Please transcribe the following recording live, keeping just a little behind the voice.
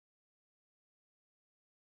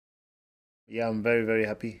Yeah, I'm very, very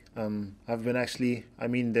happy. I've been actually, I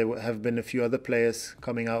mean, have been a few other players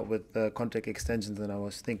coming out with contract extensions, and I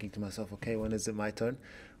was thinking to myself, okay, when is it my turn?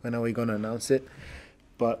 When are we going to announce it?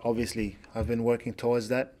 But obviously, I've been working towards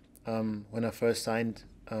that. When I first signed,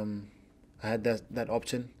 I had that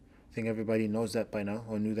option. I think everybody knows that by now,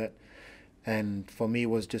 or knew that. And for me, it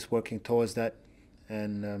was just working towards that.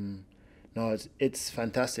 And no, it's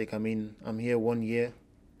fantastic. I mean, I'm here 1 year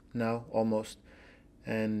now, almost,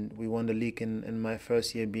 and we won the league in my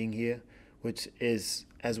first year being here, which is,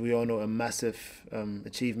 as we all know, a massive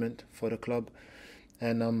achievement for the club.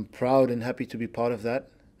 And I'm proud and happy to be part of that.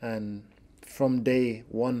 And from day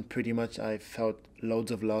one, pretty much, I felt loads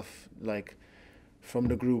of love, like from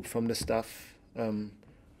the group, from the staff, and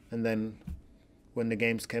then when the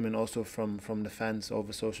games came in, also from the fans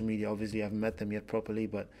over social media. Obviously, I haven't met them yet properly,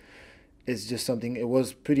 but it's just something. It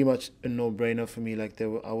was pretty much a no-brainer for me. Like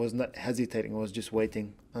I was not hesitating. I was just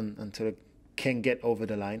waiting until I can get over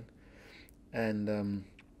the line. And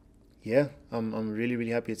yeah, I'm really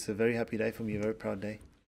really happy. It's a very happy day for me. A very proud day.